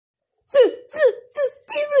What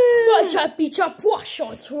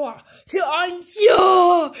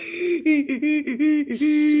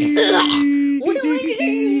are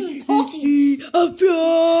you talking?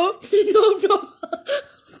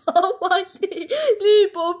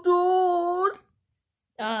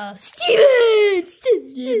 Steven!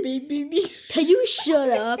 Can you shut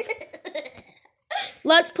up?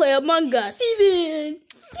 Let's play Among Us. Steven!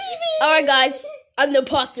 Alright guys, I'm the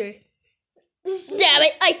imposter. Damn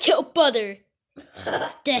it, I killed Butter.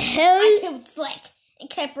 The hell? I killed Slick and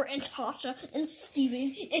Kemper and Tasha and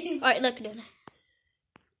Steven. Alright, look at it.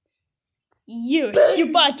 Yes,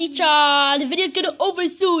 your body teacher. The video's gonna over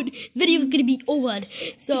soon. Video's gonna be over.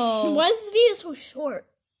 So why is this video so short?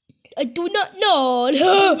 I do not know.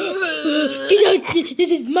 Get out.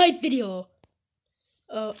 This is my video.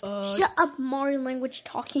 Shut up, Mario language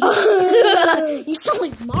talking. You sound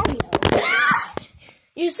like Mario.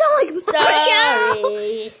 You sound like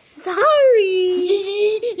Mario. Sorry.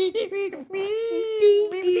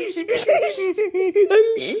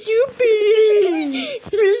 I'm stupid.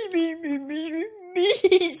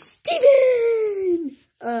 Steven!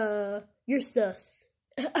 You're sus.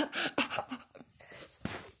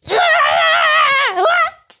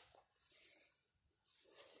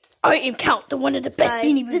 I am Count, the one of the best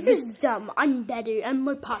beanie. This is dumb. I'm better. I'm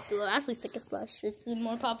more popular. Actually, Sick of Slush. This is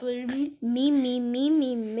more popular than me. Me.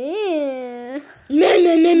 Meh.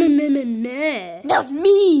 That's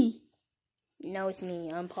me. No, it's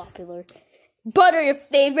me. I'm popular. Butter, your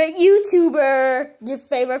favorite YouTuber. Your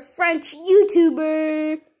favorite French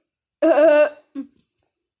YouTuber. How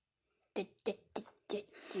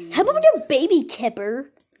about your baby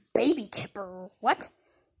kipper? Baby Kipper. What?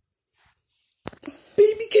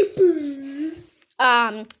 Baby kipper.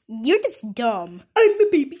 You're just dumb. I'm a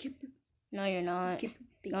baby kipper. No, you're not.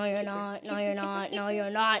 No, you're not. No, you're not. No, you're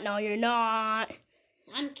not. No, you're not.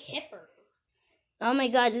 I'm Kipper. Oh my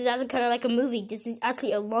god, this is actually kind of like a movie. This is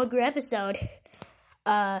actually a longer episode.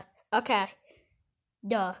 Okay.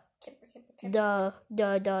 Duh. Duh.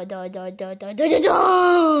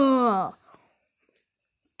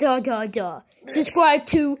 Subscribe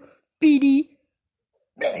to BD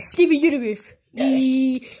Steven Universe.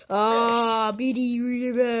 BD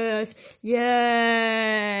Universe.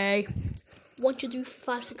 Yay. 1, 2, 3,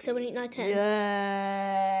 5, 6, 7, 8, 9, 10.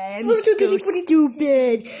 Yay. I'm so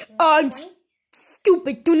stupid. I'm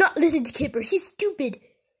stupid. Do not listen to Kipper. He's stupid.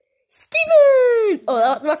 Steven!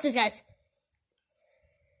 Oh, listen, guys.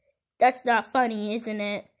 That's not funny, isn't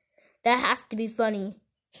it? That has to be funny.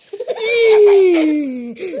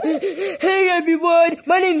 Hey everyone,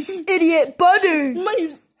 my name's Idiot Butter. My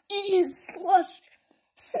name's Idiot Slush.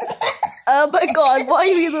 Oh my god, why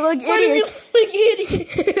do you look like idiots?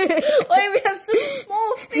 Why do we have such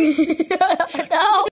small feet? No.